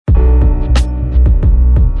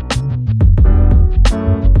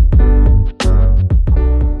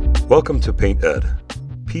Welcome to Paint Ed.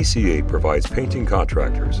 PCA provides painting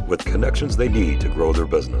contractors with connections they need to grow their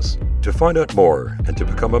business. To find out more and to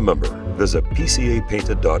become a member, visit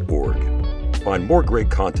pcapainted.org. Find more great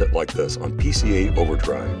content like this on PCA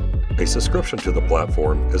Overdrive. A subscription to the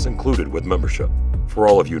platform is included with membership. For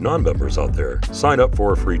all of you non-members out there, sign up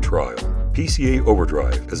for a free trial. PCA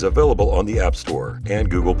Overdrive is available on the App Store and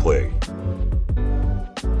Google Play.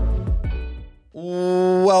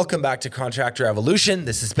 Welcome back to Contractor Evolution.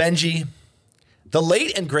 This is Benji. The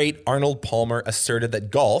late and great Arnold Palmer asserted that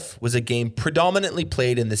golf was a game predominantly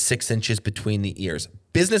played in the 6 inches between the ears.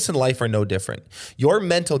 Business and life are no different. Your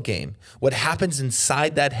mental game, what happens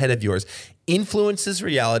inside that head of yours, influences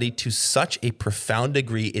reality to such a profound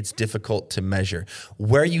degree it's difficult to measure.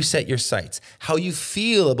 Where you set your sights, how you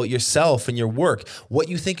feel about yourself and your work, what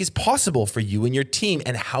you think is possible for you and your team,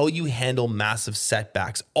 and how you handle massive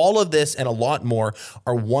setbacks. All of this and a lot more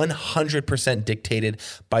are 100% dictated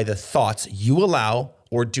by the thoughts you allow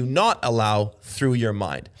or do not allow through your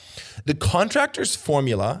mind. The Contractor's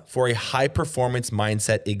formula for a high-performance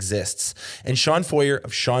mindset exists, and Sean Foyer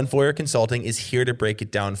of Sean Foyer Consulting is here to break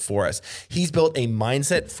it down for us. He's built a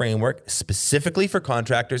mindset framework specifically for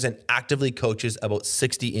contractors and actively coaches about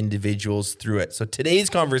 60 individuals through it. So today's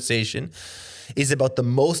conversation is about the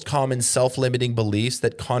most common self-limiting beliefs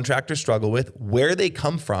that contractors struggle with, where they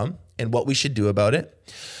come from, and what we should do about it,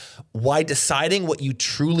 why deciding what you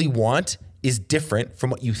truly want is different from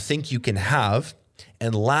what you think you can have.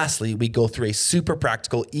 And lastly, we go through a super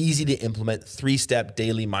practical, easy to implement 3-step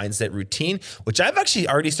daily mindset routine, which I've actually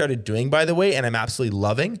already started doing, by the way, and I'm absolutely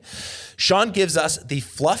loving. Sean gives us the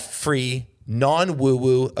fluff-free,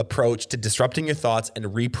 non-woo-woo approach to disrupting your thoughts and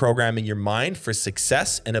reprogramming your mind for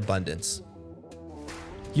success and abundance.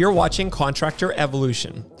 You're watching Contractor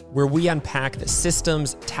Evolution, where we unpack the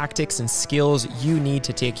systems, tactics, and skills you need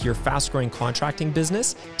to take your fast-growing contracting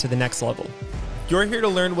business to the next level. You're here to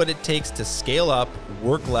learn what it takes to scale up,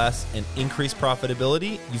 work less, and increase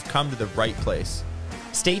profitability. You've come to the right place.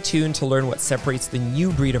 Stay tuned to learn what separates the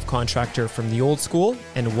new breed of contractor from the old school,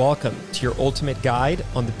 and welcome to your ultimate guide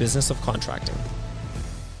on the business of contracting.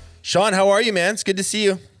 Sean, how are you, man? It's good to see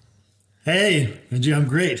you. Hey, Benji, I'm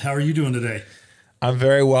great. How are you doing today? I'm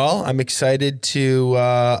very well. I'm excited to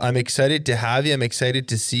have you. I'm excited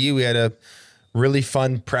to see you. We had a really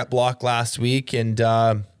fun prep block last week, and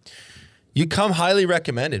you come highly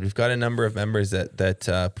recommended. We've got a number of members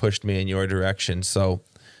that pushed me in your direction. So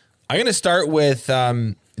I'm going to start with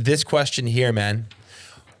this question here, man.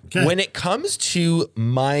 Okay. When it comes to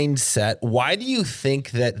mindset, why do you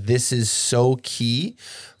think that this is so key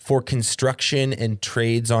for construction and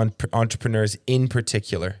trades entrepreneurs in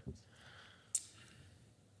particular?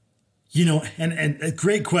 You know, and a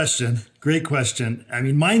great question. Great question. I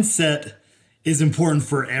mean, mindset is important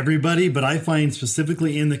for everybody, but I find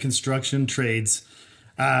specifically in the construction trades,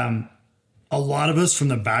 a lot of us from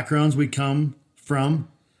the backgrounds we come from,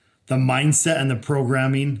 the mindset and the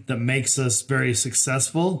programming that makes us very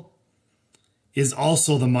successful is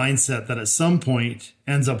also the mindset that at some point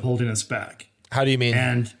ends up holding us back. How do you mean?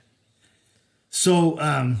 And so,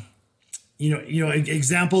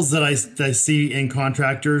 examples that I see in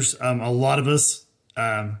contractors, a lot of us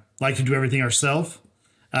like to do everything ourselves.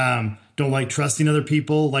 Don't like trusting other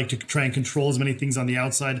people, like to try and control as many things on the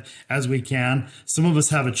outside as we can. Some of us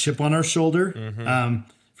have a chip on our shoulder.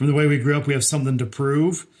 From the way we grew up, we have something to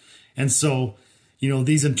prove. And so,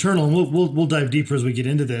 these internal, and we'll dive deeper as we get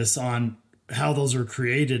into this on how those are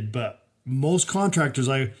created. But most contractors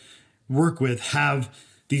I work with have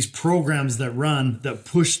these programs that run that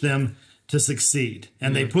push them to succeed.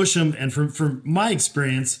 And they push them. And from my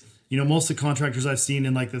experience, most of the contractors I've seen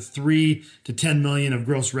in like the 3 to 10 million of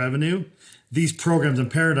gross revenue, these programs and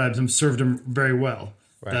paradigms have served them very well.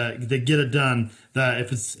 Right. They get it done.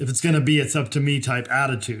 If it's going to be, it's up to me type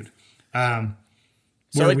attitude.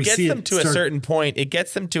 So it gets them to a certain point. It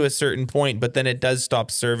gets them to a certain point, but then it does stop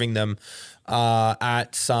serving them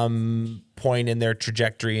at some point in their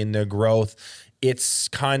trajectory, in their growth. It's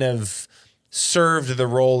kind of served the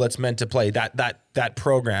role that's meant to play. That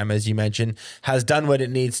program, as you mentioned, has done what it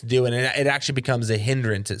needs to do, and it actually becomes a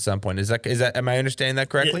hindrance at some point. Is that? Am I understanding that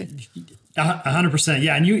correctly? 100%.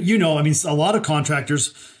 Yeah, and I mean, a lot of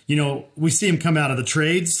contractors, we see them come out of the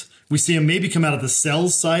trades. We see them maybe come out of the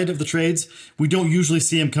sales side of the trades. We don't usually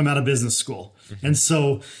see them come out of business school. And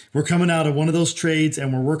so we're coming out of one of those trades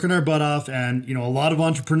and we're working our butt off. And, a lot of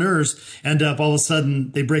entrepreneurs end up all of a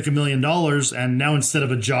sudden they break $1 million. And now instead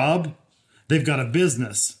of a job, they've got a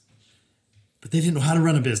business, but they didn't know how to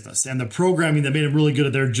run a business. And the programming that made them really good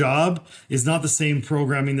at their job is not the same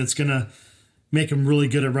programming that's going to make them really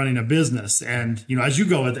good at running a business. And, you know, as you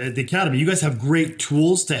go at the academy, you guys have great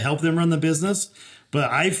tools to help them run the business. But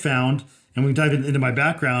I found, and we can dive into my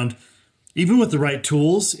background, even with the right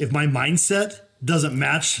tools, if my mindset doesn't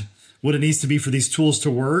match what it needs to be for these tools to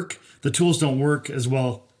work, the tools don't work as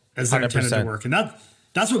well as they're intended to work. And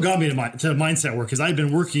that's what got me to mindset work, because I've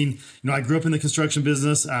been working, you know, I grew up in the construction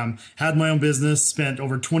business, had my own business, spent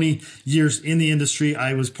over 20 years in the industry.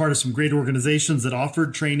 I was part of some great organizations that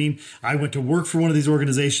offered training. I went to work for one of these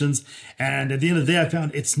organizations. And at the end of the day, I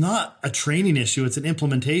found it's not a training issue, it's an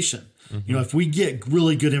implementation. You know, if we get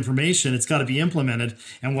really good information, it's got to be implemented.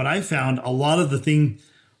 And what I found, a lot of the thing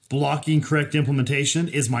blocking correct implementation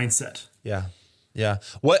is mindset. Yeah. Yeah.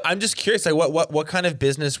 I'm just curious, like what kind of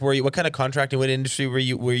business were you, what kind of contracting, what industry were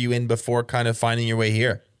you in before kind of finding your way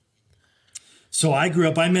here? So I grew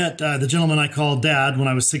up, I met the gentleman I called Dad when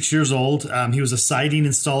I was 6 years old. He was a siding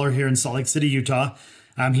installer here in Salt Lake City, Utah.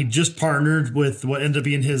 He just partnered with what ended up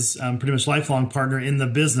being his pretty much lifelong partner in the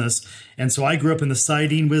business. And so I grew up in the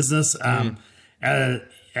siding business. You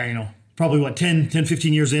know, probably 10,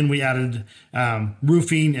 15 years in, we added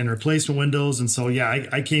roofing and replacement windows. And so, yeah,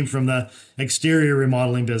 I came from the exterior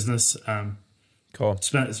remodeling business. Cool.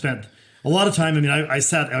 Spent a lot of time. I mean, I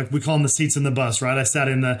sat, we call them the seats in the bus, right? I sat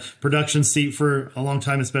in the production seat for a long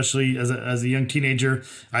time, especially as a young teenager.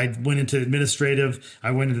 I went into administrative,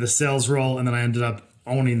 I went into the sales role, and then I ended up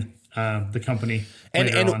owning the company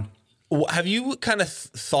later on. Have you kind of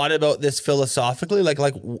thought about this philosophically?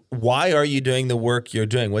 Like, why are you doing the work you're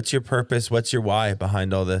doing? What's your purpose? What's your why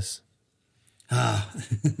behind all this?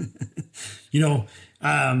 You know,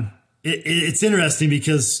 it's interesting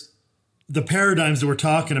because the paradigms that we're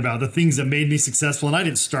talking about, the things that made me successful, and I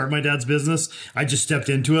didn't start my dad's business, I just stepped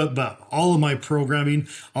into it, but all of my programming,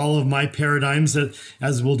 all of my paradigms that,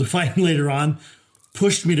 as we'll define later on,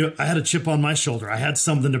 pushed me to, I had a chip on my shoulder. I had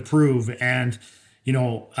something to prove. And, you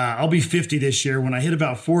know, I'll be 50 this year. When I hit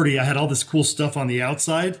about 40, I had all this cool stuff on the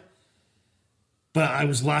outside, but I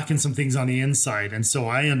was lacking some things on the inside. And so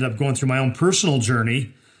I ended up going through my own personal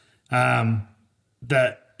journey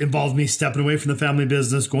that involved me stepping away from the family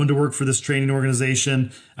business, going to work for this training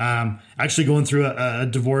organization, actually going through a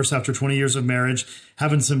divorce after 20 years of marriage,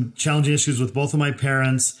 having some challenging issues with both of my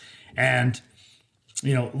parents. And,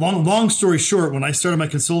 you know, long story short, when I started my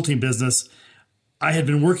consulting business, I had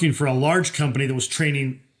been working for a large company that was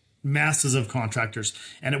training masses of contractors,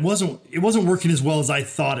 and it wasn't working as well as I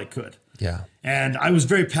thought it could. Yeah. And I was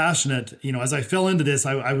very passionate. You know, as I fell into this,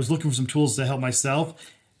 I was looking for some tools to help myself.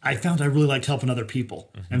 I found I really liked helping other people.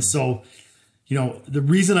 Mm-hmm. And so, you know, the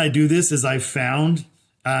reason I do this is I found,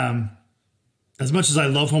 as much as I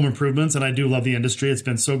love home improvements and I do love the industry, it's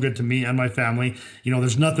been so good to me and my family. You know,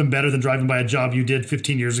 there's nothing better than driving by a job you did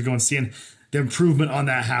 15 years ago and seeing the improvement on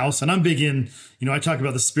that house. And I'm big in, you know, I talk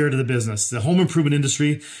about the spirit of the business, the home improvement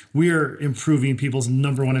industry. We are improving people's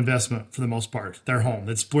number one investment for the most part, their home.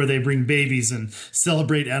 It's where they bring babies and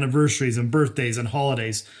celebrate anniversaries and birthdays and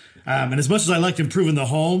holidays. And as much as I liked improving the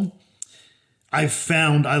home, I've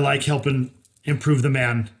found I like helping improve the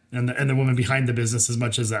man and the woman behind the business as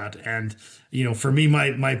much as that. And, you know, for me,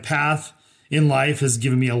 my path in life has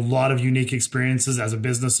given me a lot of unique experiences as a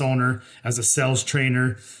business owner, as a sales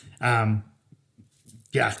trainer. I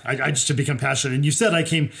just have become passionate. And you said I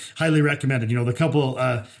came highly recommended. You know, the couple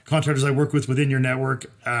contractors I work with within your network,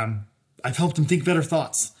 I've helped them think better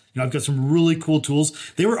thoughts. You know, I've got some really cool tools.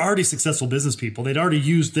 They were already successful business people. They'd already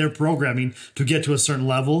used their programming to get to a certain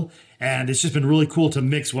level. And it's just been really cool to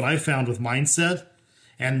mix what I found with mindset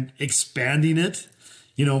and expanding it.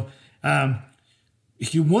 You know,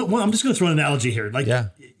 if you want, I'm just going to throw an analogy here. Like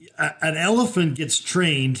an elephant gets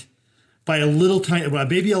trained by a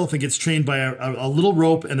baby elephant gets trained by a little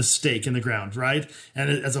rope and a stake in the ground, right? And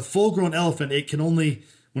as a full-grown elephant, it can only,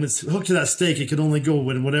 when it's hooked to that stake, it can only go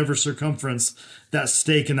in whatever circumference that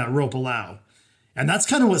stake and that rope allow. And that's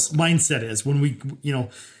kind of what mindset is. When we, you know,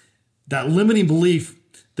 that limiting belief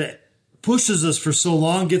that pushes us for so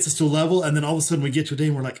long, gets us to a level, and then all of a sudden we get to a day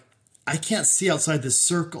and we're like, I can't see outside this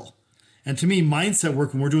circle. And to me, mindset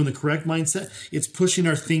work, when we're doing the correct mindset, it's pushing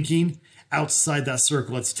our thinking outside that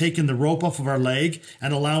circle. It's taking the rope off of our leg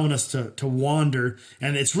and allowing us to wander.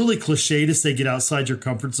 And it's really cliche to say get outside your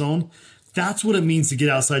comfort zone. That's what it means to get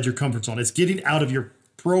outside your comfort zone. It's getting out of your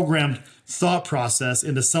programmed thought process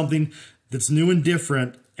into something that's new and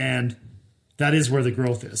different. And that is where the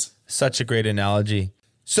growth is. Such a great analogy.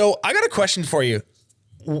 So I got a question for you.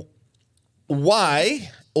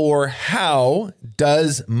 Why or how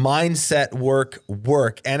does mindset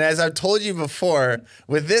work? And as I've told you before,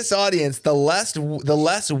 with this audience, the less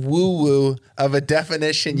woo-woo of a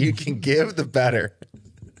definition you can give, the better.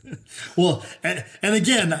 Well, and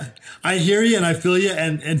again, I hear you and I feel you.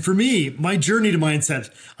 And for me, my journey to mindset,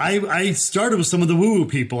 I started with some of the woo-woo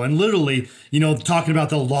people and literally, talking about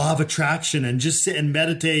the law of attraction and just sit and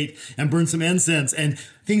meditate and burn some incense and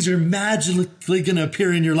things are magically going to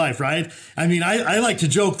appear in your life, right? I mean, I like to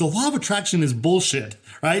joke, the law of attraction is bullshit,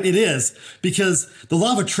 right? It is, because the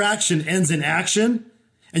law of attraction ends in action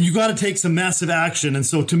and you got to take some massive action. And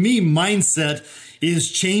so to me, mindset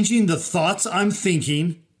is changing the thoughts I'm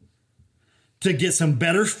thinking to get some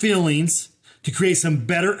better feelings, to create some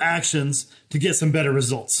better actions, to get some better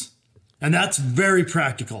results. And that's very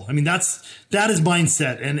practical. I mean, that is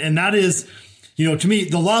mindset. And that is, to me,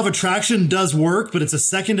 the law of attraction does work, but it's a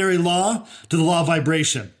secondary law to the law of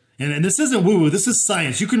vibration. And this isn't woo-woo, this is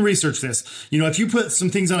science. You can research this. If you put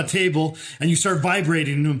some things on a table and you start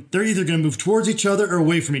vibrating them, they're either going to move towards each other or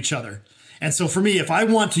away from each other. And so for me, if I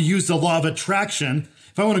want to use the law of attraction,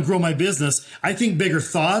 if I want to grow my business, I think bigger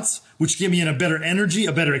thoughts, which give me a better energy,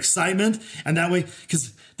 a better excitement. And that way,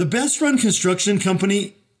 because the best run construction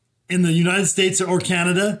company in the United States or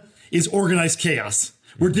Canada is organized chaos.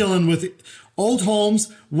 We're dealing with old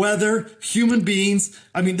homes, weather, human beings.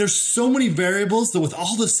 I mean, there's so many variables that with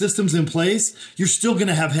all the systems in place, you're still going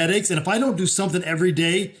to have headaches. And if I don't do something every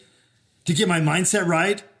day to get my mindset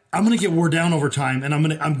right, I'm going to get wore down over time and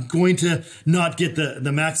I'm going to not get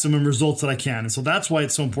the maximum results that I can. And so that's why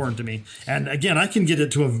it's so important to me. And again, I can get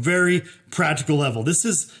it to a very practical level. This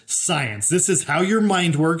is science. This is how your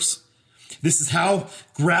mind works. This is how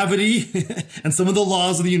gravity and some of the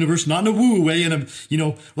laws of the universe, not in a woo way. And,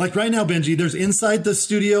 like right now, Benji, there's inside the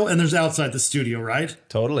studio and there's outside the studio, right?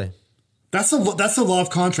 Totally. That's the law of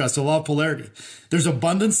contrast, the law of polarity. There's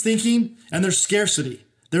abundance thinking and there's scarcity.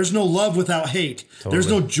 There's no love without hate. Totally. There's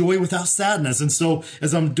no joy without sadness. And so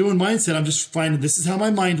as I'm doing mindset, I'm just finding this is how my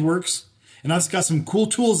mind works. And I've got some cool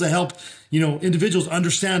tools that help, individuals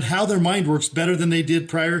understand how their mind works better than they did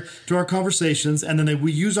prior to our conversations. And then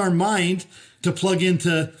we use our mind to plug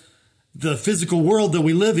into the physical world that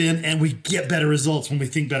we live in, and we get better results when we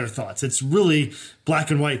think better thoughts. It's really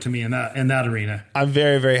black and white to me in that arena. I'm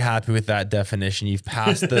very, very happy with that definition. You've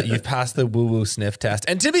passed the woo-woo sniff test.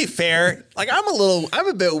 And to be fair, like I'm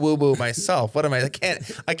a bit woo-woo myself. What am I?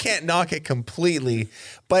 I can't knock it completely.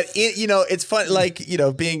 But it's fun,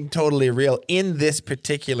 being totally real in this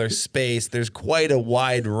particular space, there's quite a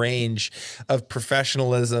wide range of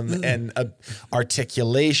professionalism and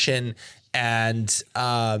articulation and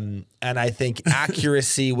I think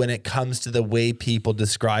accuracy when it comes to the way people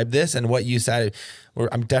describe this. And what you said,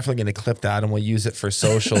 I'm definitely going to clip that and we'll use it for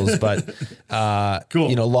socials. But cool.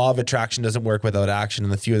 Law of attraction doesn't work without action.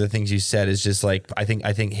 And the few of the things you said is just like I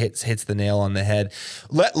think hits the nail on the head.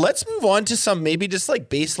 Let's move on to some maybe just like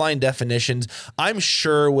baseline definitions. I'm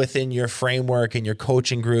sure within your framework and your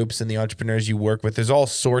coaching groups and the entrepreneurs you work with, there's all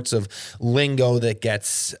sorts of lingo that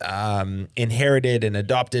gets inherited and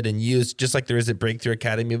adopted and used, just like there is at Breakthrough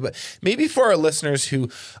Academy. But maybe for our listeners who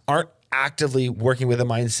aren't actively working with a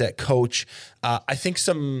mindset coach, I think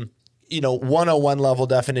some 101 level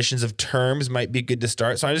definitions of terms might be good to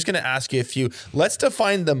start. So I'm just going to ask you a few. Let's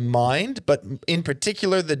define the mind, but in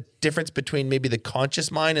particular the difference between maybe the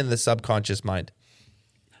conscious mind and the subconscious mind.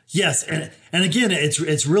 Yes, and again,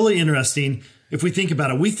 it's really interesting. If we think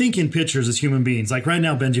about it, we think in pictures as human beings. Like right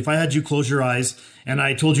now, Benji, if I had you close your eyes and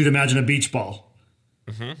I told you to imagine a beach ball.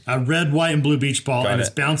 Mm-hmm. A red, white, and blue beach ball, and it's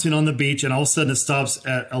bouncing on the beach, and all of a sudden it stops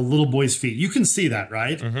at a little boy's feet. You can see that,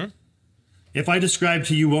 right? Mm-hmm. If I describe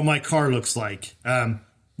to you what my car looks like,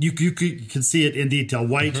 you can see it in detail.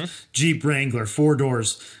 White Jeep Wrangler, 4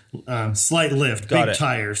 doors, slight lift, big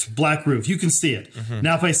tires, black roof. You can see it. Mm-hmm.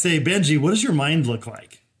 Now, if I say, Benji, what does your mind look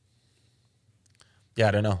like? Yeah,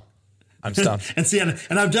 I don't know. I'm stumped.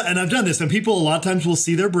 and I've done this, and people a lot of times will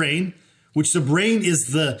see their brain, which the brain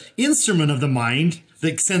is the instrument of the mind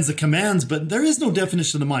that sends the commands, but there is no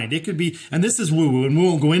definition of the mind. It could be, and this is woo-woo, and we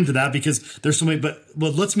won't go into that because there's so many, but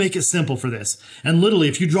let's make it simple for this. And literally,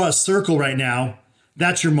 if you draw a circle right now,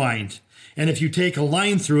 that's your mind. And if you take a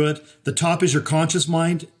line through it, the top is your conscious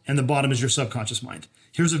mind and the bottom is your subconscious mind.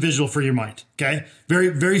 Here's a visual for your mind, okay? Very,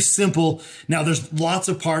 very simple. Now, there's lots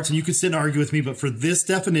of parts, and you can sit and argue with me, but for this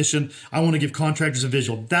definition, I want to give contractors a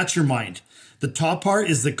visual. That's your mind. The top part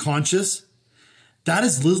is the conscious. That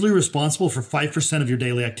is literally responsible for 5% of your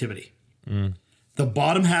daily activity. Mm. The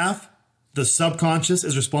bottom half, the subconscious,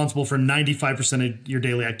 is responsible for 95% of your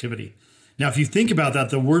daily activity. Now, if you think about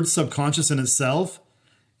that, the word subconscious in itself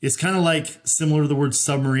is kind of like similar to the word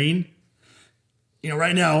submarine.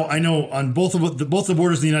 Right now, I know on both the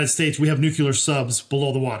borders of the United States, we have nuclear subs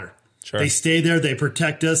below the water. Sure. They stay there. They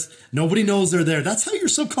protect us. Nobody knows they're there. That's how your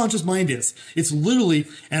subconscious mind is. It's literally,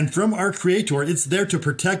 and from our creator, it's there to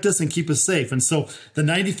protect us and keep us safe. And so the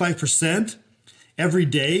 95% every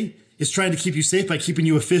day is trying to keep you safe by keeping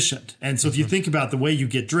you efficient. And so if you think about the way you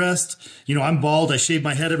get dressed, I'm bald. I shave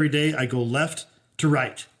my head every day. I go left to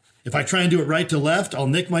right. If I try and do it right to left, I'll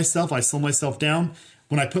nick myself. I slow myself down.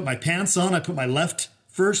 When I put my pants on, I put my left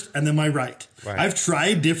first and then my right. I've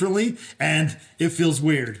tried differently and it feels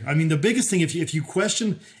weird. I mean, the biggest thing, if you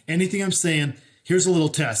question anything I'm saying, here's a little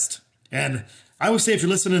test. And I would say if you're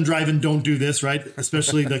listening and driving, don't do this, right?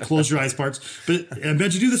 Especially the close your eyes parts. But I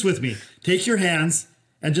bet you do this with me. Take your hands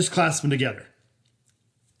and just clasp them together.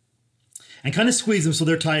 And kind of squeeze them so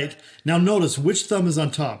they're tight. Now notice which thumb is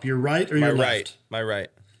on top, your right or your left? My right.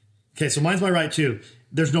 Okay, so mine's my right too.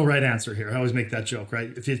 There's no right answer here. I always make that joke,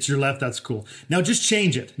 right? If it's your left, that's cool. Now just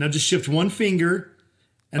change it. Now just shift one finger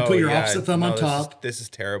and put your opposite thumb on top. This is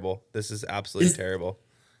terrible. This is absolutely terrible.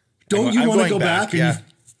 Don't you want to go back? Yeah.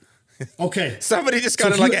 Okay. Somebody just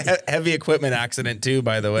got in like a heavy equipment accident too,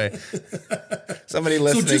 by the way. Somebody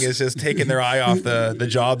listening is just taking their eye off the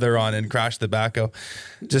job they're on and crashed the backhoe.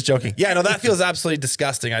 Just joking. Yeah, no, that feels absolutely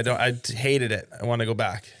disgusting. I hated it. I want to go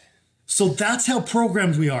back. So that's how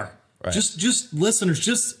programmed we are. Right. Just listeners,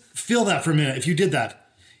 just feel that for a minute. If you did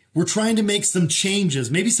that, we're trying to make some changes,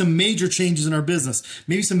 maybe some major changes in our business,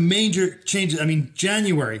 maybe some major changes. I mean,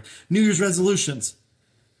 January, New Year's resolutions.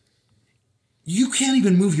 You can't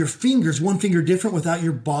even move your fingers one finger different without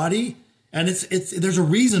your body. And there's a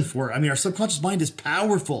reason for it. I mean, our subconscious mind is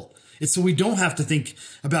powerful. It's so we don't have to think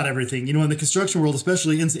about everything. In the construction world,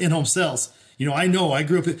 especially in-home sales, I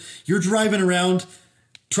grew up, you're driving around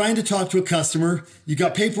trying to talk to a customer. You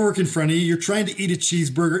got paperwork in front of you. You're trying to eat a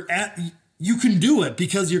cheeseburger. You can do it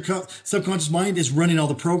because your subconscious mind is running all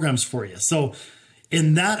the programs for you. So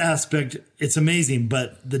in that aspect, it's amazing.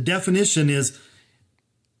 But the definition is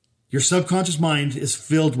your subconscious mind is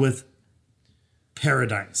filled with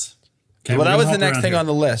paradigms. Okay, well, that was the next thing on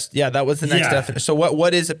the list. Yeah, that was the next definition. So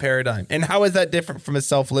what is a paradigm? And how is that different from a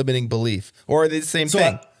self-limiting belief? Or are they the same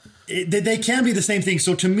thing? They can be the same thing.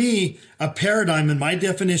 So to me, a paradigm, and my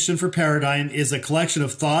definition for paradigm, is a collection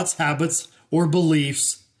of thoughts, habits, or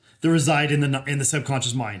beliefs that reside in the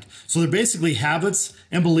subconscious mind. So they're basically habits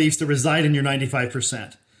and beliefs that reside in your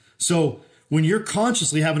 95%. So when you're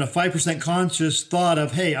consciously having a 5% conscious thought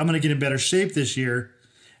of, hey, I'm going to get in better shape this year,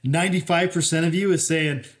 95% of you is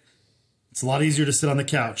saying, it's a lot easier to sit on the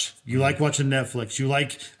couch. You like watching Netflix. You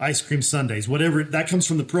like ice cream sundaes, whatever. That comes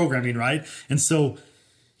from the programming, right? And so,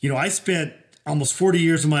 I spent almost 40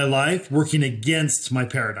 years of my life working against my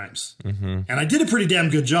paradigms. Mm-hmm. And I did a pretty damn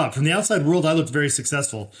good job. From the outside world, I looked very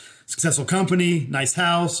successful. Successful company, nice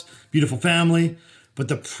house, beautiful family. But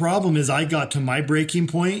the problem is I got to my breaking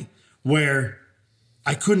point where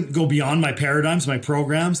I couldn't go beyond my paradigms, my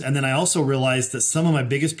programs. And then I also realized that some of my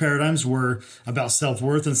biggest paradigms were about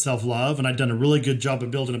self-worth and self-love. And I'd done a really good job of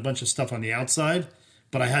building a bunch of stuff on the outside,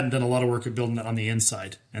 but I hadn't done a lot of work at building it on the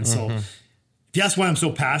inside. And so if you ask why I'm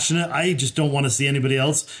so passionate, I just don't want to see anybody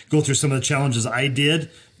else go through some of the challenges I did,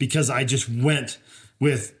 because I just went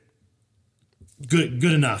with good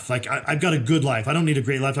enough. Like I've got a good life. I don't need a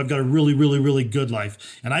great life. I've got a really, really, really good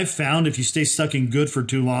life. And I've found if you stay stuck in good for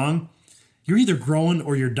too long, you're either growing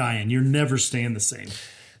or you're dying. You're never staying the same.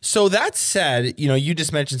 So that said, you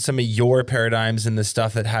just mentioned some of your paradigms and the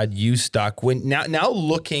stuff that had you stuck. When now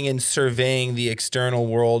looking and surveying the external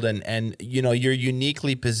world, and you're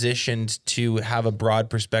uniquely positioned to have a broad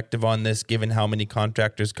perspective on this, given how many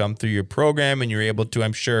contractors come through your program, and you're able to,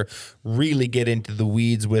 I'm sure, really get into the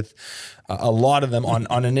weeds with a lot of them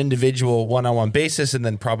on an individual one-on-one basis, and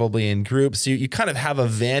then probably in groups. So you kind of have a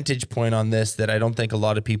vantage point on this that I don't think a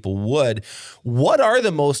lot of people would. What are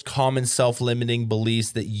the most common self-limiting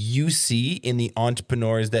beliefs that you see in the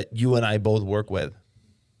entrepreneurs that you and I both work with?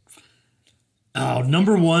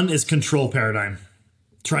 Number one is control paradigm.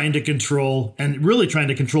 Trying to control, and really trying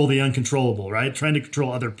to control the uncontrollable, right? Trying to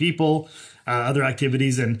control other people, other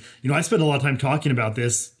activities. And, I spent a lot of time talking about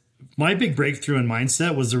this. My big breakthrough in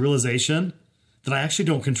mindset was the realization that I actually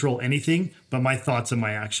don't control anything but my thoughts and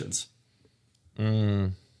my actions.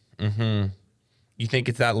 You think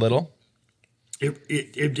it's that little?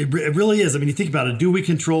 It really is. I mean, you think about it. Do we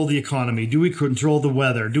control the economy? Do we control the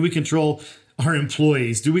weather? Do we control our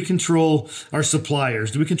employees? Do we control our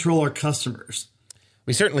suppliers? Do we control our customers?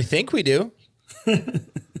 We certainly think we do.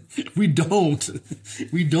 We don't.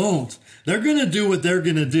 They're going to do what they're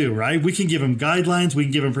going to do, right? We can give them guidelines. We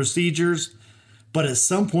can give them procedures. But at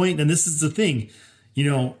some point, and this is the thing,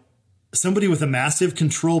 somebody with a massive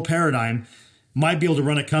control paradigm might be able to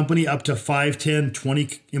run a company up to 5, 10, 20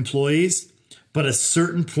 employees. But at a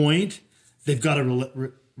certain point, they've got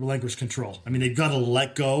to relinquish control. I mean, they've got to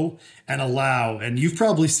let go and allow. And you've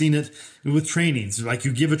probably seen it with trainings. Like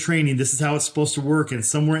you give a training, this is how it's supposed to work. And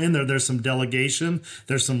somewhere in there, there's some delegation,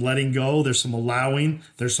 there's some letting go, there's some allowing,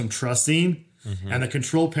 there's some trusting. And the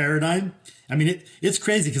control paradigm. I mean, it's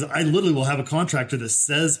crazy because I literally will have a contractor that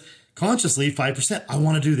says consciously 5%, I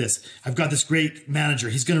want to do this. I've got this great manager.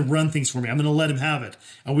 He's going to run things for me. I'm going to let him have it.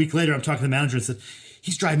 A week later, I'm talking to the manager and said,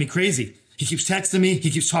 he's driving me crazy. He keeps texting me.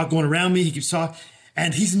 He keeps going around me. He keeps talking.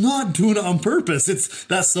 And he's not doing it on purpose. It's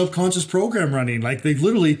that subconscious program running. Like we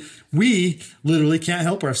literally can't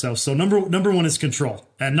help ourselves. So number one is control.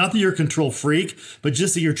 And not that you're a control freak, but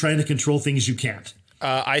just that you're trying to control things you can't.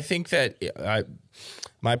 I think that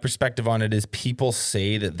my perspective on it is people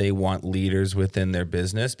say that they want leaders within their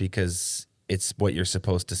business because it's what you're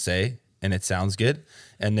supposed to say and it sounds good.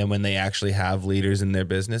 And then when they actually have leaders in their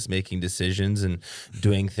business making decisions and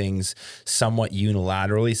doing things somewhat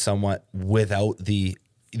unilaterally, somewhat without the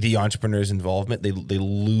entrepreneur's involvement, they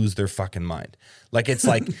lose their fucking mind. Like it's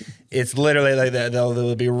literally like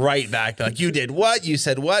they'll be right back. They're like, you did what? You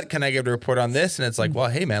said what? Can I give a report on this? And it's like, well,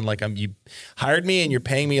 hey man, like you hired me and you're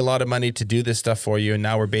paying me a lot of money to do this stuff for you, and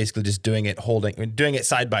now we're basically just doing it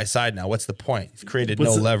side by side now. What's the point? It's created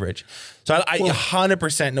no leverage. So I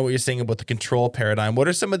 100% know what you're saying about the control paradigm. What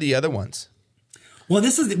are some of the other ones? Well,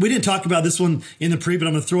 we didn't talk about this one in the pre, but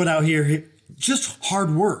I'm going to throw it out here. Just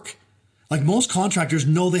hard work. Like most contractors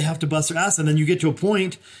know they have to bust their ass, and then you get to a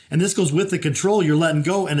point, and this goes with the control, you're letting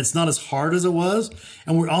go, and it's not as hard as it was,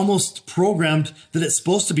 and we're almost programmed that it's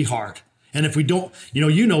supposed to be hard. And if we don't,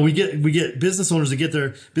 we get business owners that get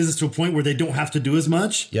their business to a point where they don't have to do as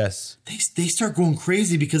much. Yes. They start going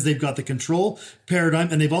crazy because they've got the control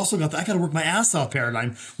paradigm, and they've also got the I got to work my ass off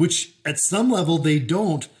paradigm, which at some level they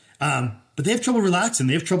don't, but they have trouble relaxing.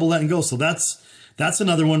 They have trouble letting go. So that's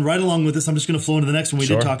another one. Right along with this, I'm just going to flow into the next one. We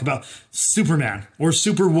did talk about Superman or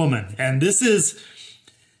Superwoman. And this is,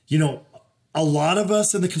 a lot of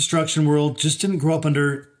us in the construction world just didn't grow up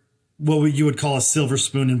under what you would call a silver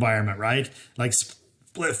spoon environment, right? Like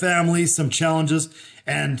split families, some challenges.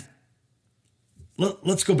 And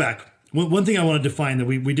let's go back. One thing I want to define that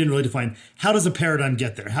we didn't really define, how does a paradigm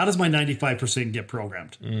get there? How does my 95% get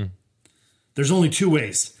programmed? There's only two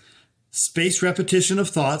ways. Spaced repetition of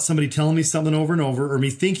thought, somebody telling me something over and over, or me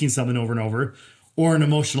thinking something over and over, or an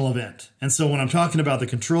emotional event. And so when I'm talking about the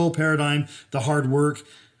control paradigm, the hard work,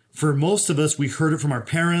 for most of us, we heard it from our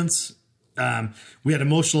parents. We had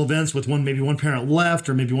emotional events with maybe one parent left,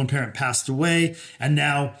 or maybe one parent passed away. And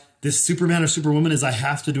now this Superman or Superwoman is I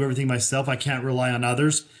have to do everything myself. I can't rely on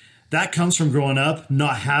others. That comes from growing up,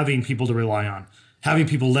 not having people to rely on, having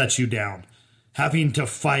people let you down, having to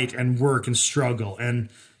fight and work and struggle. And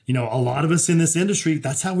a lot of us in this industry,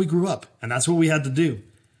 that's how we grew up, and that's what we had to do.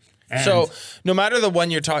 And so no matter the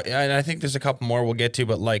one you're talking, and I think there's a couple more we'll get to,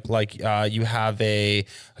 but you have a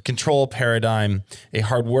control paradigm, a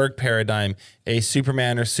hard work paradigm, a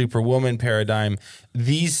Superman or Superwoman paradigm.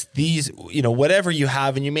 These whatever you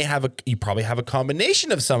have, and you probably have a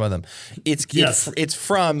combination of some of them. It's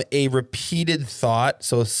from a repeated thought,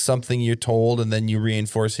 so something you're told and then you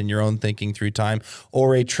reinforce in your own thinking through time,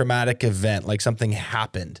 or a traumatic event, like something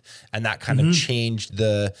happened and that kind of changed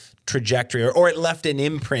the trajectory, or it left an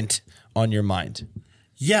imprint on your mind.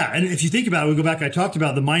 Yeah, and if you think about it, we go back, I talked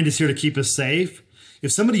about the mind is here to keep us safe.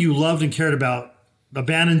 If somebody you loved and cared about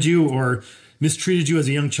abandoned you or mistreated you as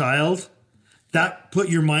a young child, that put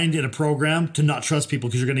your mind in a program to not trust people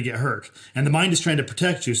because you're going to get hurt. And the mind is trying to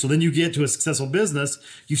protect you. So then you get to a successful business,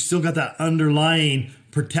 you've still got that underlying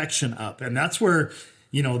protection up. And that's where,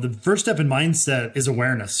 the first step in mindset is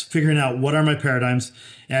awareness, figuring out what are my paradigms.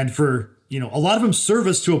 And for, a lot of them serve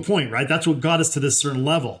us to a point, right? That's what got us to this certain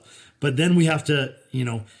level. But then we have to,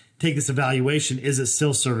 take this evaluation. Is it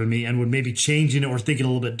still serving me? And would maybe changing it or thinking a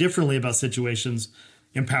little bit differently about situations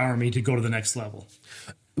empower me to go to the next level?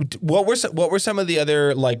 What were some of the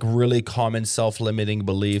other really common self-limiting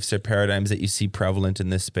beliefs or paradigms that you see prevalent in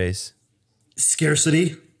this space?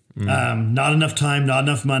 Scarcity, not enough time, not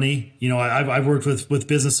enough money. I've worked with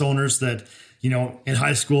business owners that, in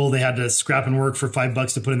high school, they had to scrap and work for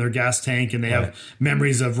 $5 to put in their gas tank, and they have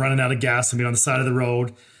memories of running out of gas and being on the side of the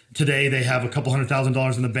road. Today, they have a couple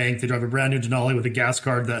 $100,000 in the bank. They drive a brand new Denali with a gas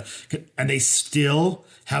card and they still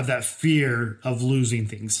have that fear of losing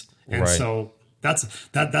things. And so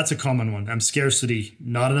that's a common one. Scarcity,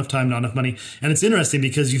 not enough time, not enough money. And it's interesting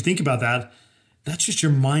because you think about that, that's just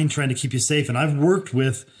your mind trying to keep you safe. And I've worked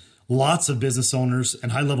with lots of business owners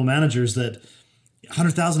and high-level managers that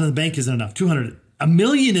 100,000 in the bank isn't enough. 200, $1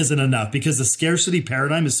 million isn't enough because the scarcity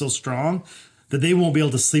paradigm is so strong that they won't be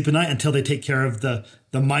able to sleep at night until they take care of the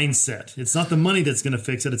the mindset. It's not the money that's going to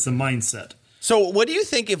fix it. It's the mindset. So what do you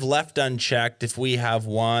think, if left unchecked, if we have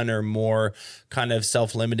one or more kind of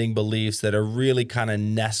self-limiting beliefs that are really kind of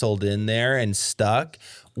nestled in there and stuck,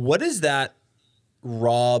 what does that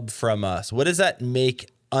rob from us? What does that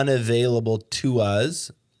make unavailable to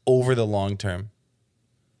us over the long term?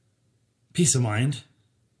 Peace of mind.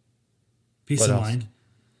 Peace What of else?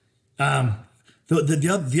 mind.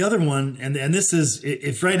 The other one, and this is,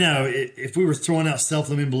 if right now, if we were throwing out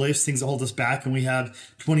self-limiting beliefs, things that hold us back, and we had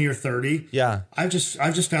 20 or 30, Yeah. I've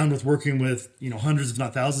just found with working with, hundreds, if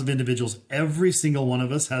not thousands of individuals, every single one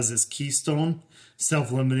of us has this keystone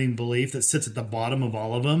self-limiting belief that sits at the bottom of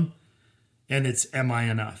all of them. And it's, am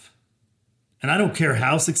I enough? And I don't care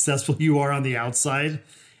how successful you are on the outside.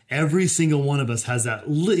 Every single one of us has that,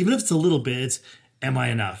 even if it's a little bit, it's, am I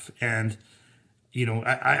enough? And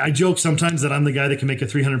I joke sometimes that I'm the guy that can make a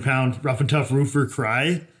 300-pound rough and tough roofer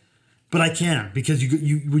cry, but I can't, because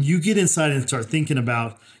when you get inside and start thinking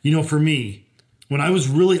about, for me, when I was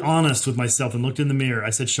really honest with myself and looked in the mirror, I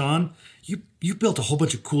said, Sean, you built a whole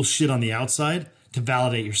bunch of cool shit on the outside to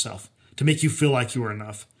validate yourself, to make you feel like you were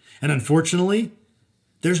enough. And unfortunately,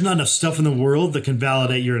 there's not enough stuff in the world that can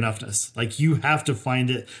validate your enoughness. Like, you have to find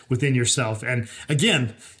it within yourself. And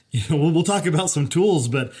again, we'll talk about some tools,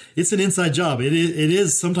 but it's an inside job. It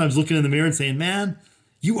is sometimes looking in the mirror and saying, man,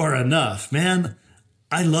 you are enough, man.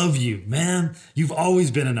 I love you, man. You've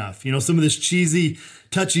always been enough. Some of this cheesy,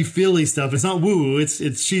 touchy-feely stuff. It's not woo-woo. It's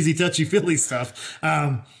cheesy, touchy-feely stuff.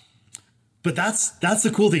 But that's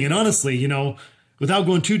the cool thing. And honestly, without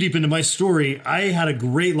going too deep into my story, I had a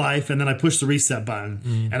great life, and then I pushed the reset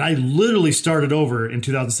button. And I literally started over in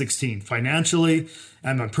 2016, financially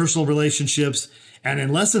and my personal relationships. And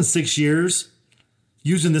in less than 6 years,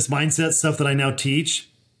 using this mindset stuff that I now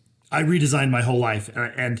teach, I redesigned my whole life.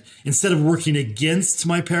 And instead of working against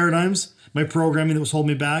my paradigms, my programming that was holding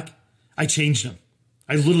me back, I changed them.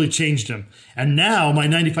 I literally changed them. And now my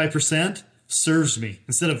 95% serves me.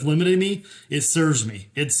 Instead of limiting me, it serves me.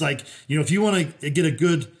 It's like, if you want to get a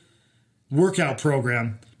good workout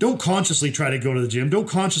program, don't consciously try to go to the gym. Don't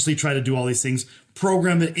consciously try to do all these things.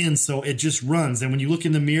 Program it in so it just runs. And when you look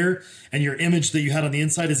in the mirror and your image that you had on the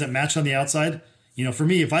inside isn't matched on the outside, for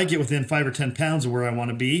me, if I get within 5 or 10 pounds of where I want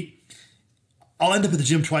to be, I'll end up at the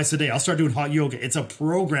gym twice a day. I'll start doing hot yoga. It's a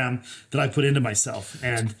program that I put into myself.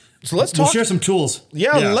 And so we'll share some tools.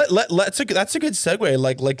 Yeah. That's a good segue.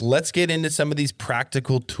 Like let's get into some of these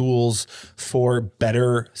practical tools for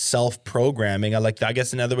better self-programming. I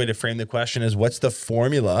guess another way to frame the question is, what's the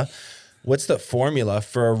formula? What's the formula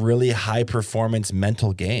for a really high performance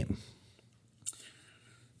mental game?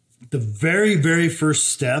 The very, very first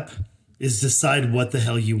step is decide what the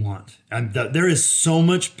hell you want. And there is so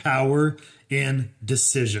much power in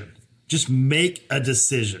decision. Just make a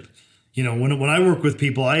decision. When I work with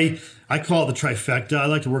people, I call it the trifecta. I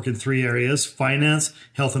like to work in 3 areas: finance,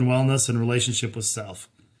 health and wellness, and relationship with self.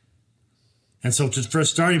 And so just for a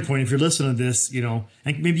starting point, if you're listening to this, and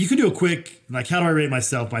maybe you can do a quick, like, how do I rate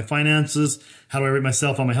myself? My finances, how do I rate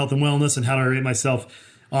myself on my health and wellness, and how do I rate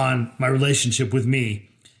myself on my relationship with me?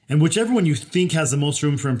 And whichever one you think has the most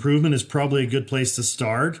room for improvement is probably a good place to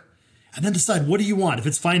start. And then decide, what do you want? If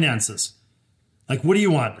it's finances, like, what do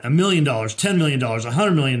you want? $1 million, $10 million,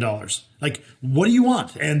 $100 million. Like, what do you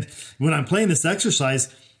want? And when I'm playing this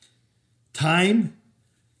exercise, time,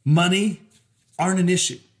 money aren't an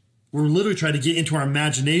issue. We're literally trying to get into our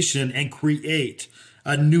imagination and create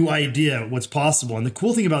a new idea of what's possible. And the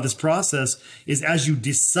cool thing about this process is, as you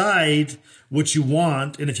decide what you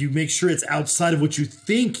want, and if you make sure it's outside of what you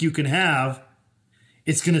think you can have,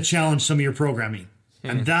 it's going to challenge some of your programming.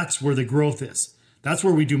 And that's where the growth is. That's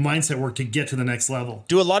where we do mindset work to get to the next level.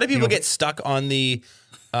 Do a lot of people get stuck on the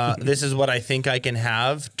this is what I think I can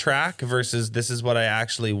have track versus this is what I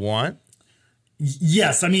actually want?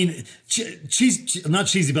 Yes. I mean, not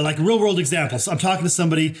cheesy, but like real world examples. I'm talking to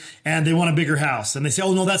somebody and they want a bigger house, and they say,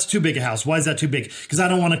 oh, no, that's too big a house. Why is that too big? Because I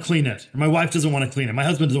don't want to clean it. Or my wife doesn't want to clean it. My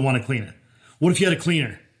husband doesn't want to clean it. What if you had a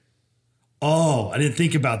cleaner? Oh, I didn't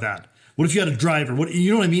think about that. What if you had a driver?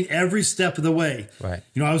 You know what I mean? Every step of the way. Right.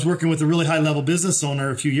 I was working with a really high level business owner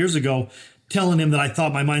a few years ago, telling him that I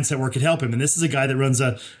thought my mindset work could help him. And this is a guy that runs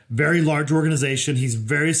a very large organization. He's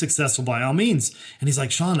very successful by all means. And he's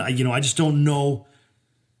like, Sean, I just don't know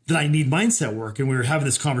that I need mindset work. And we were having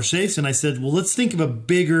this conversation. I said, well, let's think of a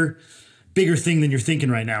bigger thing than you're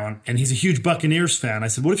thinking right now. And he's a huge Buccaneers fan. I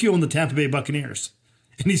said, what if you own the Tampa Bay Buccaneers?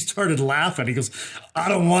 And he started laughing. He goes, I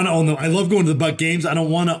don't want to own them. I love going to the Buck games. I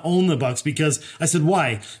don't want to own the Bucks because I said,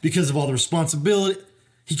 why? Because of all the responsibility.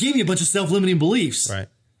 He gave me a bunch of self-limiting beliefs. Right.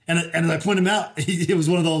 And as I pointed him out, it was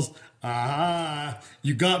one of those,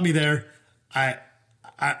 you got me there. I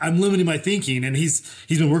I'm limiting my thinking. And he's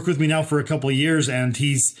been working with me now for a couple of years, and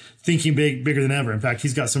he's thinking bigger than ever. In fact,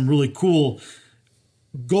 he's got some really cool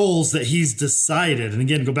goals that he's decided. And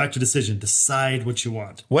again, go back to decision. Decide what you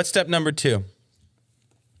want. What's step number 2?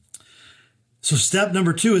 So step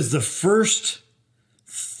number 2 is the first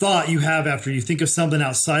thought you have after you think of something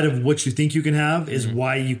outside of what you think you can have is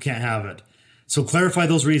why you can't have it. So clarify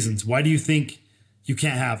those reasons. Why do you think you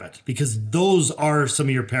can't have it? Because those are some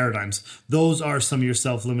of your paradigms. Those are some of your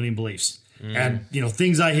self-limiting beliefs. And,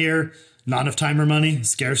 things I hear, not enough time or money,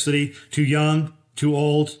 scarcity, too young, too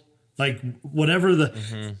old, like whatever the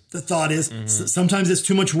thought is. Sometimes it's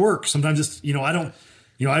too much work. Sometimes it's,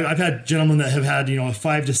 I've had gentlemen that have had, a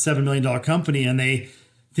 $5 to $7 million company, and they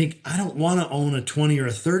think, I don't want to own a 20 or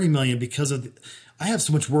a 30 million because I have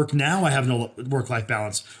so much work now. I have no work-life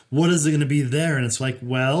balance. What is it going to be there? And it's like,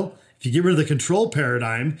 well, if you get rid of the control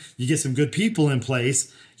paradigm, you get some good people in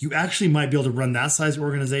place, you actually might be able to run that size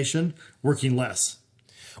organization working less.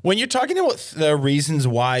 When you're talking about the reasons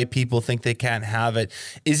why people think they can't have it,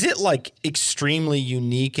 is it like extremely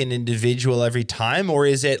unique and individual every time? Or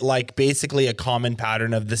is it like basically a common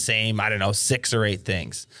pattern of the same, 6 or 8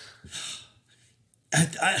 things?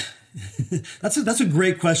 That's a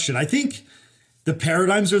great question. I think the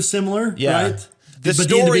paradigms are similar, right? The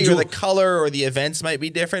story or the color or the events might be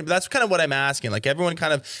different, but that's kind of what I'm asking. Like everyone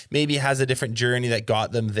kind of maybe has a different journey that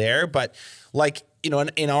got them there. But like,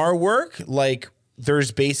 in our work, like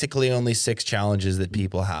there's basically only 6 challenges that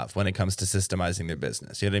people have when it comes to systemizing their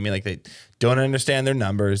business. You know what I mean? Like they don't understand their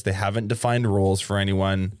numbers. They haven't defined roles for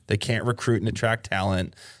anyone. They can't recruit and attract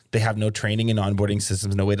talent. They have no training and onboarding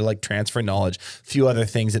systems, no way to like transfer knowledge, a few other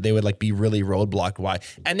things that they would like be really roadblocked. Why?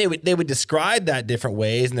 And they would describe that different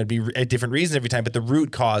ways, and there'd be different reasons every time, but the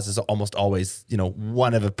root cause is almost always,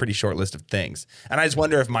 one of a pretty short list of things. And I just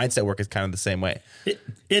wonder if mindset work is kind of the same way.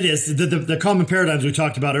 It is. The common paradigms we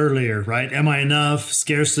talked about earlier, right? Am I enough?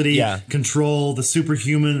 Scarcity, control, the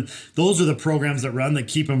superhuman. Those are the programs that run that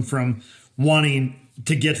keep them from wanting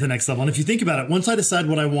to get to the next level. And if you think about it, once I decide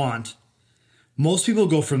what I want, most people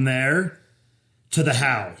go from there to the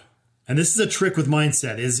how. And this is a trick with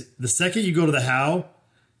mindset, is the second you go to the how,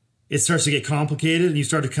 it starts to get complicated and you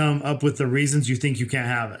start to come up with the reasons you think you can't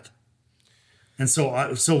have it. And so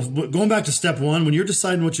going back to step 1, when you're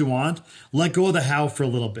deciding what you want, let go of the how for a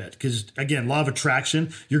little bit. Because again, law of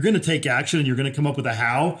attraction, you're going to take action and you're going to come up with a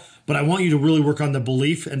how, but I want you to really work on the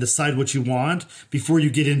belief and decide what you want before you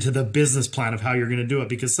get into the business plan of how you're going to do it.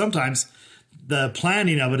 Because sometimes the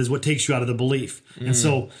planning of it is what takes you out of the belief. And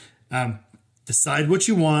so decide what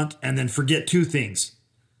you want and then forget 2 things.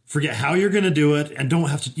 Forget how you're going to do it, and you don't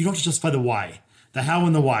have to justify the why, the how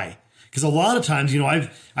and the why. Because a lot of times, I've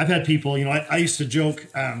had people, I used to joke,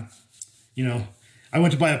 I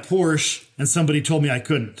went to buy a Porsche and somebody told me I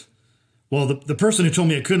couldn't. Well, the person who told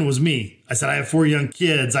me I couldn't was me. I said, I have 4 young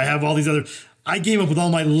kids. I have all these I came up with all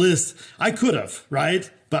my lists. I could have, right?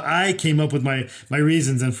 But I came up with my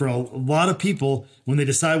reasons. And for a lot of people, when they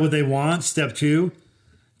decide what they want, step 2,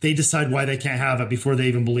 they decide why they can't have it before they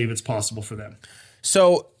even believe it's possible for them.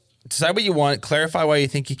 So decide what you want, clarify why you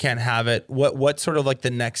think you can't have it. What's sort of like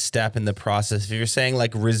the next step in the process? If you're saying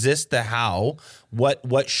like resist the how,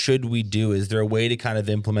 what should we do? Is there a way to kind of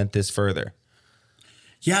implement this further?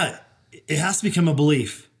 Yeah, it has to become a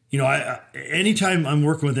belief. Anytime I'm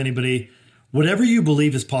working with anybody, whatever you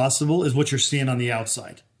believe is possible is what you're seeing on the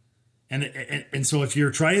outside. And so if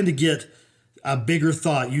you're trying to get a bigger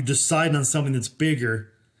thought, you decide on something that's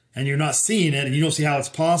bigger and you're not seeing it and you don't see how it's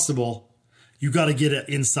possible, you got to get it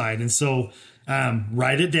inside. And so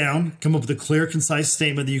write it down, come up with a clear, concise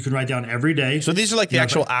statement that you can write down every day. So these are like the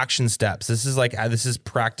actual action steps. This is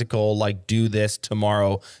practical, like do this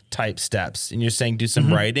tomorrow type steps. And you're saying do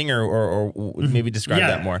some writing or maybe describe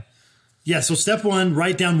that more. Yeah. So step 1,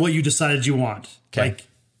 write down what you decided you want. Okay.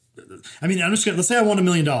 Let's say I want $1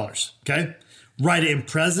 million. Okay. Write it in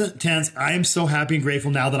present tense. I am so happy and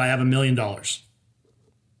grateful now that I have $1 million.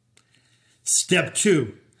 Step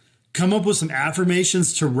 2, come up with some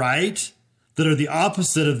affirmations to write that are the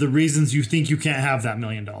opposite of the reasons you think you can't have that $1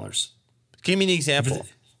 million. Give me an example.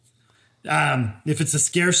 If it's a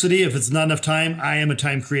scarcity, if it's not enough time, I am a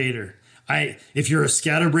time creator. If you're a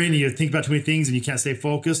scatterbrain and you think about too many things and you can't stay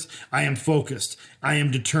focused, I am focused. I am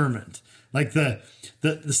determined. Like the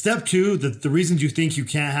step 2, the reasons you think you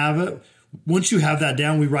can't have it. Once you have that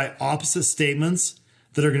down, we write opposite statements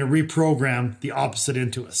that are going to reprogram the opposite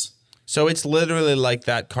into us. So it's literally like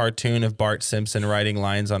that cartoon of Bart Simpson writing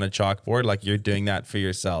lines on a chalkboard, like you're doing that for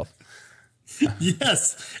yourself.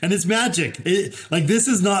 Yes. And it's magic. This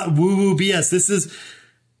is not woo-woo BS. This is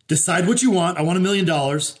decide what you want. I want $1 million.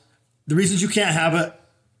 The reasons you can't have it,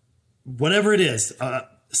 whatever it is,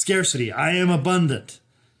 scarcity. I am abundant.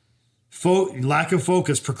 Lack of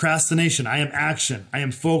focus, procrastination. I am action. I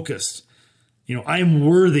am focused. I am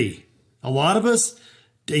worthy. A lot of us,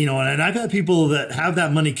 and I've had people that have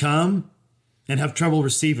that money come and have trouble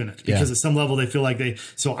receiving it because at some level they feel like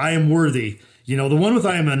so I am worthy. The one with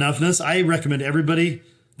I am enoughness, I recommend everybody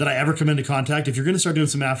that I ever come into contact, if you're going to start doing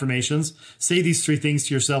some affirmations, say these 3 things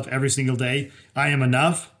to yourself every single day. I am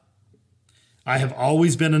enough. I have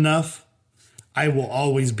always been enough. I will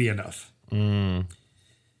always be enough. And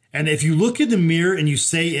if you look in the mirror and you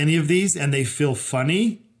say any of these and they feel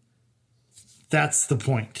funny, that's the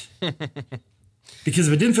point. Because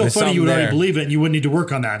if it didn't feel funny, you would already believe it and you wouldn't need to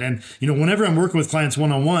work on that. And, whenever I'm working with clients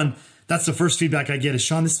one-on-one, that's the first feedback I get is,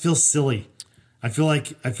 Sean, this feels silly. I feel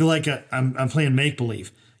like I'm playing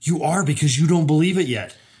make-believe. You are, because you don't believe it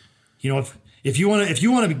yet. If you want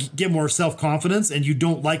to get more self-confidence and you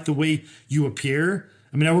don't like the way you appear.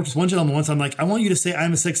 I worked with one gentleman once. I'm like, I want you to say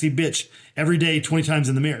I'm a sexy bitch every day 20 times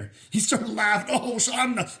in the mirror. He started laughing. Oh,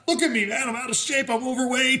 Sean, look at me, man. I'm out of shape. I'm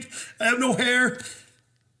overweight. I have no hair.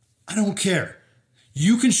 I don't care.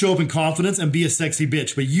 You can show up in confidence and be a sexy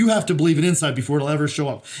bitch, but you have to believe it inside before it'll ever show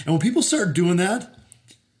up. And when people start doing that,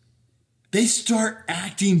 they start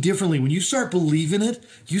acting differently. When you start believing it,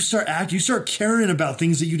 you start caring about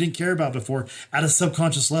things that you didn't care about before at a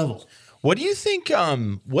subconscious level. What do you think,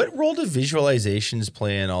 what role do visualizations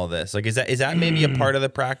play in all this? Like, is that maybe a part of the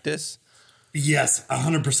practice? Yes,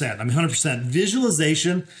 100%. 100%.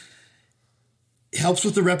 Visualization helps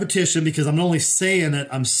with the repetition because I'm not only saying it,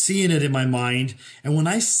 I'm seeing it in my mind. And when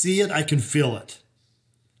I see it, I can feel it.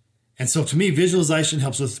 And so to me, visualization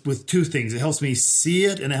helps with 2 things. It helps me see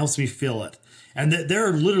it and it helps me feel it. And there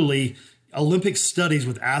are literally Olympic studies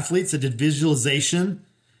with athletes that did visualization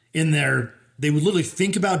they would literally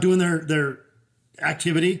think about doing their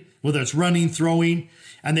activity, whether it's running, throwing,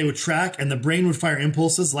 and they would track and the brain would fire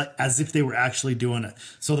impulses like as if they were actually doing it.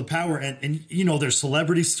 So the power, and there's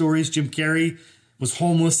celebrity stories. Jim Carrey was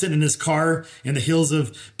homeless, sitting in his car in the hills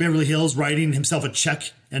of Beverly Hills, writing himself a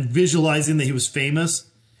check and visualizing that he was famous.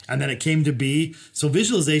 And then it came to be. So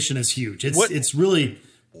visualization is huge. It's really...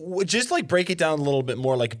 Just like break it down a little bit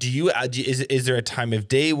more. Like, is there a time of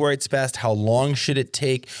day where it's best? How long should it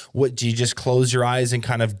take? What do you just close your eyes and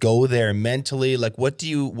kind of go there mentally? Like, what do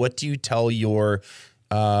you tell your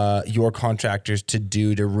contractors to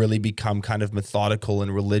do to really become kind of methodical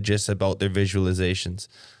and religious about their visualizations?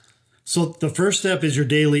 So the first step is your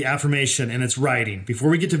daily affirmation, and it's writing. Before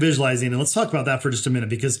we get to visualizing, and let's talk about that for just a minute,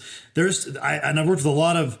 because I've worked with a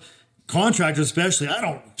lot of contractors, especially.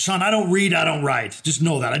 Sean, I don't read, I don't write. Just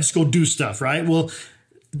know that. I just go do stuff, right? Well,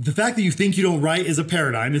 the fact that you think you don't write is a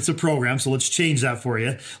paradigm. It's a program. So let's change that for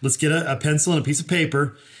you. Let's get a pencil and a piece of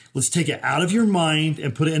paper. Let's take it out of your mind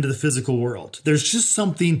and put it into the physical world. There's just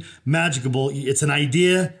something magical. It's an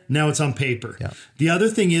idea. Now it's on paper. Yeah. The other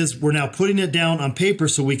thing is we're now putting it down on paper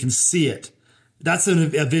so we can see it. That's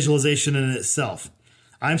a visualization in itself.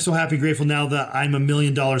 I'm so happy, grateful now that I'm $1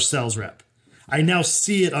 million sales rep. I now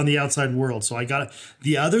see it on the outside world. So I got it.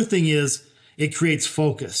 The other thing is it creates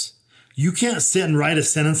focus. You can't sit and write a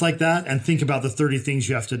sentence like that and think about the 30 things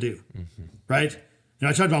you have to do, right?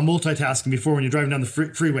 I talked about multitasking before when you're driving down the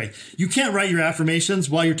freeway. You can't write your affirmations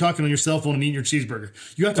while you're talking on your cell phone and eating your cheeseburger.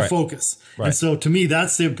 You have to focus. Right. And so to me,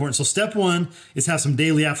 that's the important. So step 1 is have some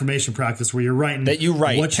daily affirmation practice where you're writing what you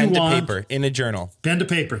want. Pen to paper in a journal. Pen to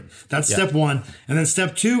paper. That's step 1. And then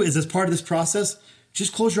step 2 is as part of this process,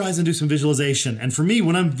 just close your eyes and do some visualization. And for me,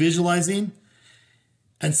 when I'm visualizing,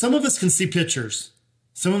 and some of us can see pictures,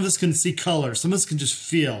 some of us can see color, some of us can just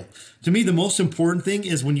feel. To me, the most important thing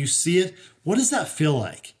is when you see it, what does that feel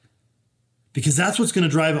like? Because that's what's going to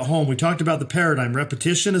drive it home. We talked about the paradigm.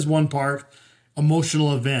 Repetition is one part,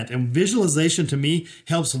 emotional event. And visualization to me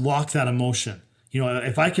helps lock that emotion.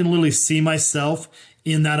 If I can literally see myself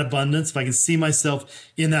in that abundance, if I can see myself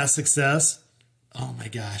in that success, oh my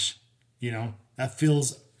gosh, that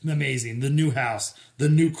feels amazing. The new house, the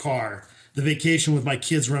new car, the vacation with my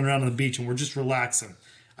kids running around on the beach and we're just relaxing.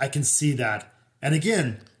 I can see that. And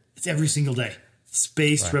again, it's every single day.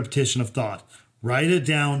 Spaced repetition of thought. Write it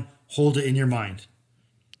down. Hold it in your mind.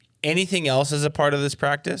 Anything else as a part of this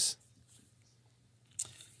practice?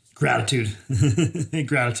 Gratitude.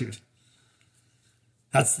 Gratitude.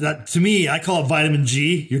 That to me, I call it vitamin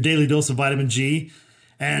G, your daily dose of vitamin G.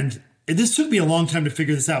 And this took me a long time to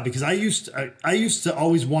figure this out because I used to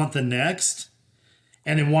always want the next.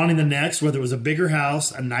 And in wanting the next, whether it was a bigger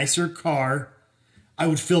house, a nicer car, I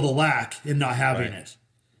would feel the lack in not having it.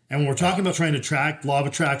 And when we're talking about trying to attract, law of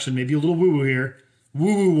attraction, maybe a little woo-woo here,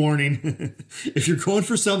 woo-woo warning. If you're going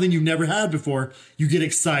for something you've never had before, you get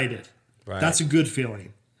excited. Right. That's a good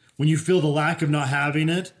feeling. when you feel the lack of not having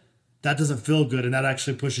it, that doesn't feel good, and that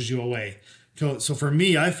actually pushes you away. So for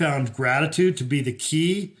me, I found gratitude to be the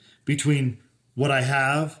key between what I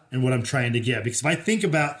have and what I'm trying to get. Because if I think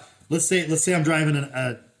about, let's say I'm driving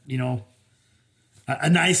a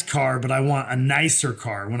nice car, but I want a nicer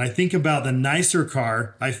car. When I think about the nicer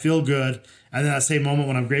car, I feel good. And then that same moment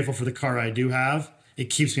when I'm grateful for the car I do have, it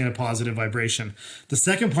keeps me in a positive vibration. The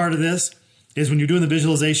second part of this is when you're doing the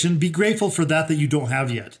visualization, be grateful for that you don't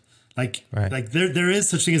have yet. Like there is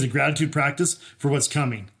such thing as a gratitude practice for what's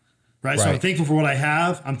coming, right? So I'm thankful for what I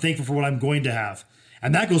have. I'm thankful for what I'm going to have.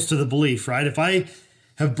 And that goes to the belief, right? If I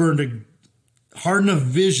have burned a hard enough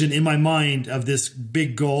vision in my mind of this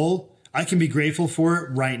big goal, I can be grateful for it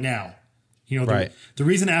right now. The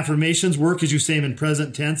reason affirmations work is you say them in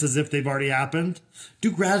present tense as if they've already happened.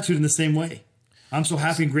 Do gratitude in the same way. I'm so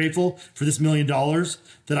happy and grateful for this $1 million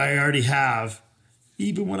that I already have,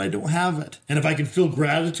 even when I don't have it. And if I can feel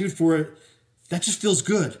gratitude for it, that just feels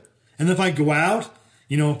good. And if I go out,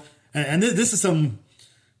 and this is some,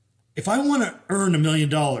 if I want to earn $1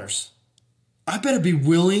 million, I better be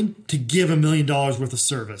willing to give $1 million worth of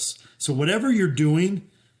service. So whatever you're doing,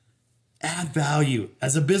 add value.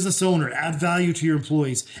 As a business owner, add value to your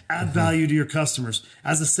employees, add value to your customers.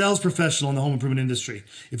 As a sales professional in the home improvement industry,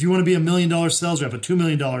 if you want to be $1 million sales rep, a $2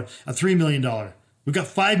 million, a $3 million, we've got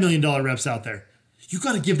 $5 million reps out there. You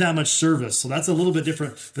got to give that much service. So that's a little bit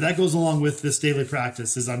different, but that goes along with this daily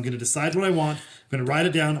practice is I'm going to decide what I want. I'm going to write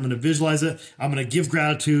it down. I'm going to visualize it. I'm going to give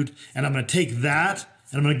gratitude, and I'm going to take that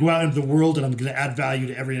and I'm going to go out into the world and I'm going to add value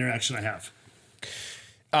to every interaction I have.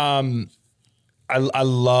 I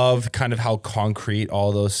love kind of how concrete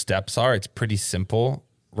all those steps are. It's pretty simple.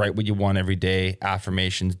 Write what you want every day,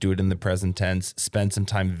 affirmations, do it in the present tense, spend some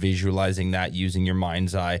time visualizing that using your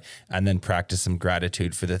mind's eye, and then practice some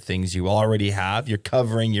gratitude for the things you already have. You're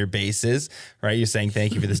covering your bases, right? You're saying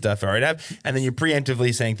thank you for the stuff I already have. And then you're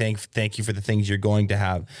preemptively saying thank you for the things you're going to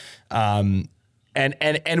have. And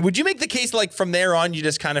would you make the case like from there on, you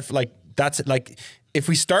just kind of like, that's like, if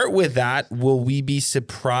we start with that, will we be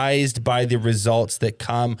surprised by the results that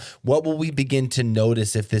come? What will we begin to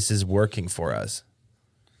notice if this is working for us?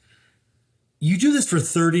 You do this for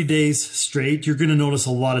 30 days straight, you're going to notice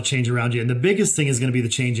a lot of change around you. And the biggest thing is going to be the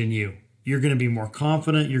change in you. You're going to be more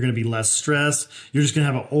confident. You're going to be less stressed. You're just going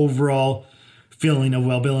to have an overall feeling of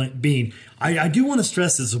well-being. I do want to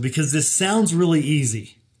stress this because this sounds really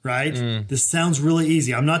easy, right? This sounds really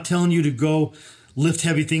easy. I'm not telling you to go lift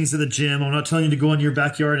heavy things at the gym. I'm not telling you to go into your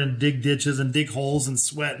backyard and dig ditches and dig holes and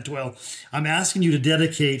sweat and toil. I'm asking you to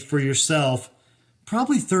dedicate for yourself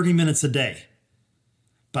probably 30 minutes a day.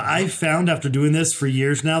 But I've found after doing this for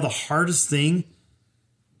years now, the hardest thing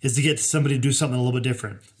is to get somebody to do something a little bit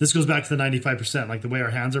different. This goes back to the 95%, like the way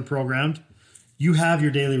our hands are programmed. You have your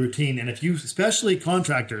daily routine. And if you, especially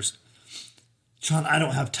contractors, John, I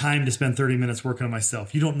don't have time to spend 30 minutes working on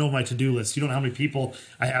myself. You don't know my to-do list. You don't know how many people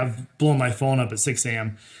I have blowing my phone up at 6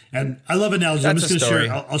 a.m. And I love analogies. I'm just going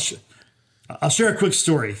to share. I'll share a quick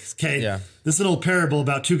story. Okay. Yeah. This is an old parable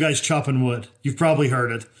about two guys chopping wood. You've probably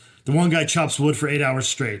heard it. The one guy chops wood for 8 hours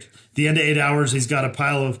straight. At the end of 8 hours, he's got a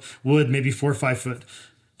pile of wood, maybe 4 or 5 foot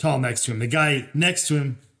tall next to him. The guy next to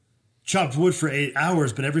him chopped wood for 8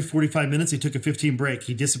 hours, but every 45 minutes, he took a 15 break.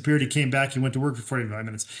 He disappeared. He came back. He went to work for 45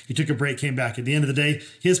 minutes. He took a break, came back. At the end of the day,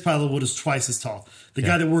 his pile of wood is twice as tall. The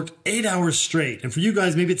guy that worked 8 hours straight, and for you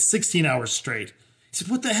guys, maybe it's 16 hours straight. He said,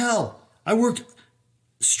 what the hell? I worked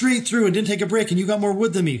straight through and didn't take a break, and you got more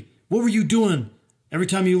wood than me. What were you doing every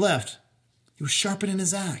time you left? He was sharpening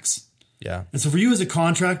his axe. Yeah. And so for you as a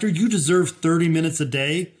contractor, you deserve 30 minutes a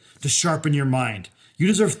day to sharpen your mind. You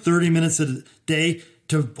deserve 30 minutes a day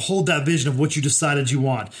to hold that vision of what you decided you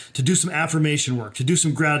want, to do some affirmation work, to do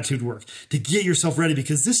some gratitude work, to get yourself ready,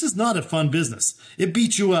 because this is not a fun business. It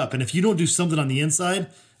beats you up. And if you don't do something on the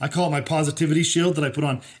inside, I call it my positivity shield that I put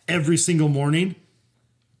on every single morning.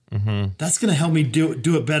 That's going to help me do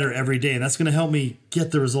it better every day. And that's going to help me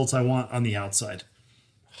get the results I want on the outside.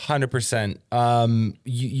 100%.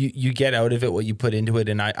 You get out of it what you put into it.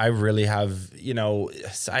 And I really have,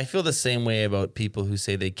 I feel the same way about people who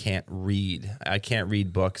say they can't read. I can't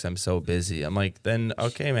read books. I'm so busy. I'm like, then,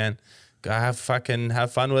 okay, man, go have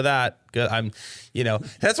fun with that. Good.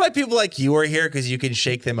 That's why people like you are here, because you can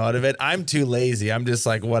shake them out of it. I'm too lazy. I'm just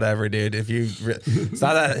like, whatever, dude. It's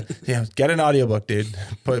not that, get an audiobook, dude.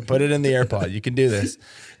 Put it in the AirPod. You can do this.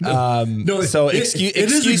 Excuse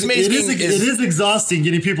me. It is exhausting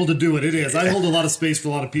getting people to do it. It is. I hold a lot of space for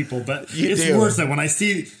a lot of people, but it's worth it. When I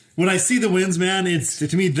see the wins, man,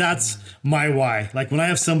 to me, that's my why. Like when I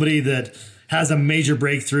have somebody that has a major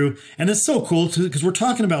breakthrough, and it's so cool because we're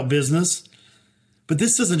talking about business, But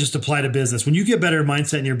this doesn't just apply to business. When you get better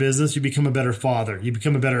mindset in your business, you become a better father. You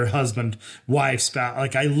become a better husband, wife, spouse.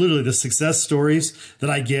 Like the success stories that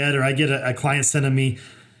I get, or I get a client sending me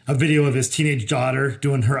a video of his teenage daughter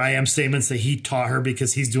doing her I am statements that he taught her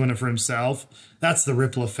because he's doing it for himself. That's the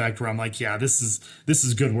ripple effect where I'm like, yeah, this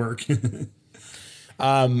is good work.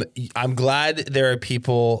 I'm glad there are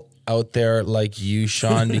people out there like you,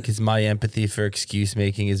 Sean, because my empathy for excuse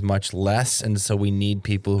making is much less, and so we need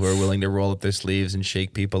people who are willing to roll up their sleeves and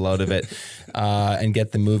shake people out of it and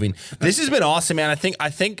get them moving. This has been awesome, man. I think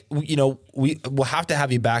we'll have to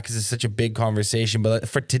have you back because it's such a big conversation. But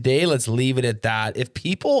for today, let's leave it at that. If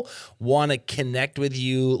people want to connect with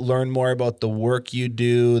you, learn more about the work you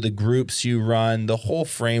do, the groups you run, the whole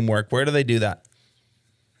framework, where do they do that?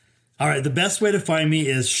 All right, the best way to find me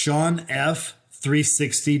is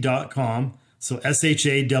SeanF360.com. So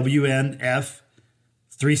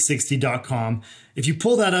ShawnF360.com. If you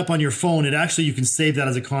pull that up on your phone, you can save that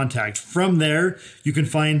as a contact. From there, you can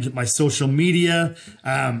find my social media.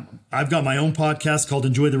 I've got my own podcast called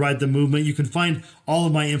Enjoy the Ride, the Movement. You can find all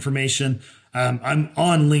of my information. I'm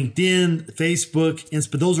on LinkedIn, Facebook,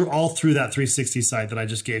 but those are all through that 360 site that I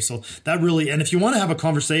just gave. So that really, and if you want to have a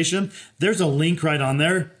conversation, there's a link right on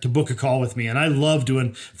there to book a call with me. And I love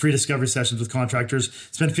doing free discovery sessions with contractors.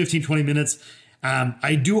 Spend 15, 20 minutes.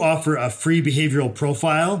 I do offer a free behavioral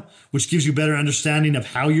profile, which gives you better understanding of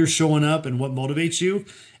how you're showing up and what motivates you.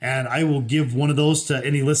 And I will give one of those to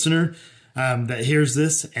any listener that hears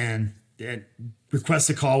this and request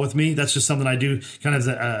a call with me. That's just something I do kind of as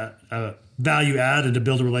a value add and to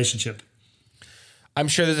build a relationship. I'm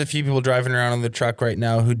sure there's a few people driving around on the truck right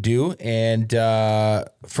now who do. And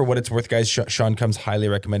for what it's worth, guys, Sean comes highly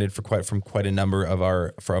recommended from quite a number of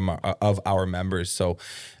our members. So,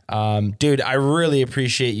 dude, I really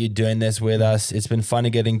appreciate you doing this with us. It's been fun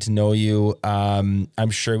getting to know you. I'm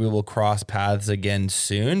sure we will cross paths again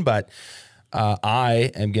soon, but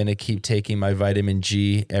I am going to keep taking my vitamin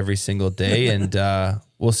G every single day, and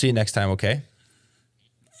we'll see you next time, okay?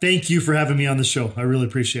 Thank you for having me on the show. I really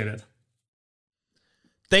appreciate it.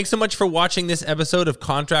 Thanks so much for watching this episode of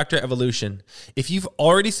Contractor Evolution. If you've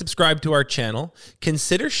already subscribed to our channel,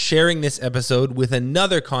 consider sharing this episode with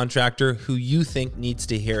another contractor who you think needs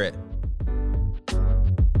to hear it.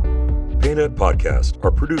 Painted podcasts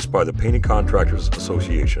are produced by the Painting Contractors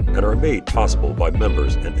Association and are made possible by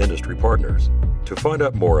members and industry partners. To find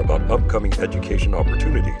out more about upcoming education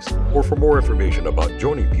opportunities or for more information about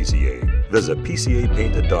joining PCA, visit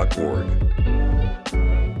pcapainted.org.